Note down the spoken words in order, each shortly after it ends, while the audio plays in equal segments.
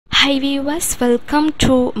Hi viewers, welcome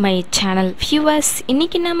to my channel. Viewers,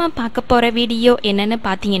 இன்னைக்கு நாம பார்க்க போற வீடியோ என்னன்னு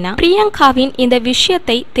பாத்தீங்கன்னா, பிரியங்காவின் இந்த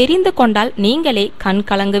விஷயத்தை தெரிந்து கொண்டால் நீங்களே கண்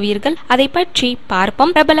கலங்குவீர்கள். அதை பற்றி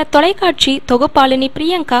பார்ப்போம். பிரபல தொலைக்காட்சி தொகுப்பாளினி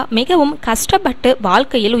பிரியங்கா மிகவும் கஷ்டப்பட்டு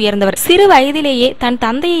வாழ்க்கையில் உயர்ந்தவர். சிறு வயதிலேயே தன்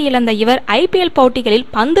தந்தையை இழந்த இவர் IPL போட்டிகளில்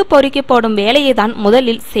பந்து பொறுக்கி போடும் வேலையை தான்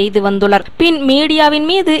முதலில் செய்து வந்துள்ளார். பின் மீடியாவின்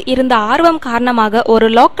மீது இருந்த ஆர்வம் காரணமாக ஒரு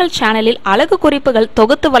லோக்கல் சேனலில் அழகு குறிப்புகள்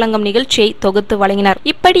தொகுத்து வழங்கும் நிகழ்ச்சியை தொகுத்து வழங்கினார்.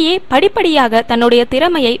 இப்படியே படிப்படியாக தன்னுடைய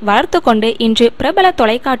திறமையை வளர்த்து கொண்டு இன்று பிரபல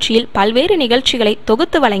தொலைக்காட்சியில் பல்வேறு நிகழ்ச்சிகளை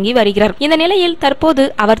தொகுத்து வழங்கி வருகிறார். இந்த நிலையில் தற்போது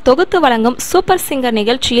அவர் தொகுத்து வழங்கும் சூப்பர் சிங்கர்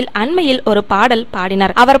நிகழ்ச்சியில் அண்மையில் ஒரு பாடல்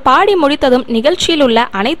பாடினார். அவர் பாடி முடித்ததும் நிகழ்ச்சியில் உள்ள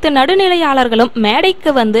அனைத்து நடுநிலையாளர்களும்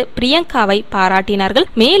மேடைக்கு வந்து பிரியங்காவை பாராட்டினார்கள்.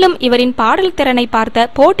 மேலும் இவரின் பாடல் திறனை பார்த்த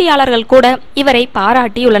போட்டியாளர்கள் கூட இவரை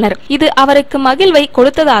பாராட்டியுள்ளனர். இது அவருக்கு மகிழ்வை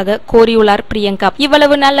கொடுத்ததாக கூறியுள்ளார் பிரியங்கா.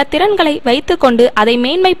 இவ்வளவு நல்ல திறன்களை வைத்துக் கொண்டு அதை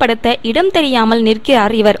மேன்மைப்படுத்த இடம் தெரியாமல்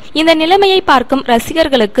நிற்கிறார் இவர். இந்த நிலைமையை பார்க்கும்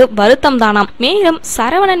ரசிகர்களுக்கு வருத்தம் தானாம். மேலும்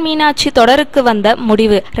சரவணன் மீனாட்சி தொடருக்கு வந்த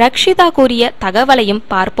முடிவு ரக்ஷிதா கூறிய தகவலையும்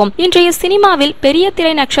பார்ப்போம். இன்றைய சினிமாவில் பெரிய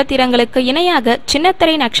திரை நட்சத்திரங்களுக்கு இணையாக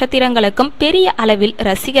சின்னத்திரை நட்சத்திரங்களுக்கும் பெரிய அளவில்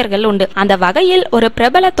ரசிகர்கள் உண்டு. அந்த வகையில் ஒரு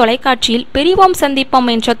பிரபல தொலைக்காட்சியில் பிரிவோம் சந்திப்போம்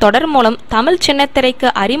என்ற தொடர் மூலம் தமிழ் சின்னத்திரைக்கு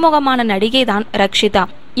அறிமுகமான நடிகைதான் ரக்ஷிதா.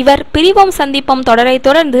 இவர் பிரிவோம் சந்திப்போம் தொடரை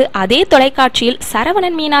தொடர்ந்து அதே தொலைக்காட்சியில்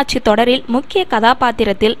சரவணன் மீனாட்சி தொடரில் முக்கிய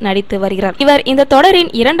கதாபாத்திரத்தில் நடித்து வருகிறார். இவர் இந்த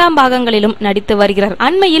தொடரின் 2ஆம் பாகங்களிலும் நடித்து வருகிறார்.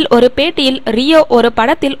 அண்மையில் ஒரு பேட்டியில் ரியோ ஒரு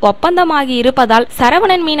படத்தில் ஒப்பந்தமாகி இருப்பதால்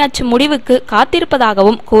சரவணன் மீனாட்சி முடிவுக்கு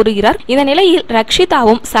காத்திருப்பதாகவும் கூறுகிறார். இந்த நிலையில்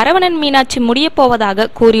ரக்ஷிதாவும் சரவணன் மீனாட்சி முடிய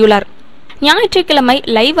போவதாக கூறியுள்ளார். ஞாயிற்றுக்கிழமை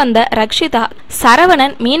லைவ் வந்த ரக்ஷிதா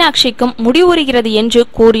சரவணன் மீனாட்சிக்கும் முடிவுறுகிறது என்று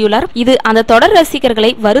கூறியுள்ளார். இது அந்த தொடர்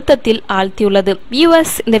ரசிகர்களை வருத்தத்தில் ஆழ்த்தியுள்ளது.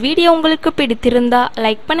 வியூவர்ஸ், இந்த வீடியோ உங்களுக்கு பிடித்திருந்தா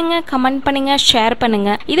லைக் பண்ணுங்க, கமெண்ட் பண்ணுங்க, ஷேர்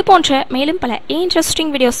பண்ணுங்க. இது போன்ற மேலும் பல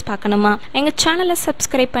இன்ட்ரெஸ்டிங் வீடியோஸ் பார்க்கணுமா எங்க சேனலை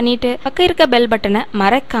சப்ஸ்கிரைப் பண்ணிட்டு பக்கம் இருக்க பெல் பட்டனை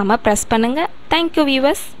மறக்காம பிரஸ் பண்ணுங்க. Thank you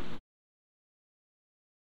viewers.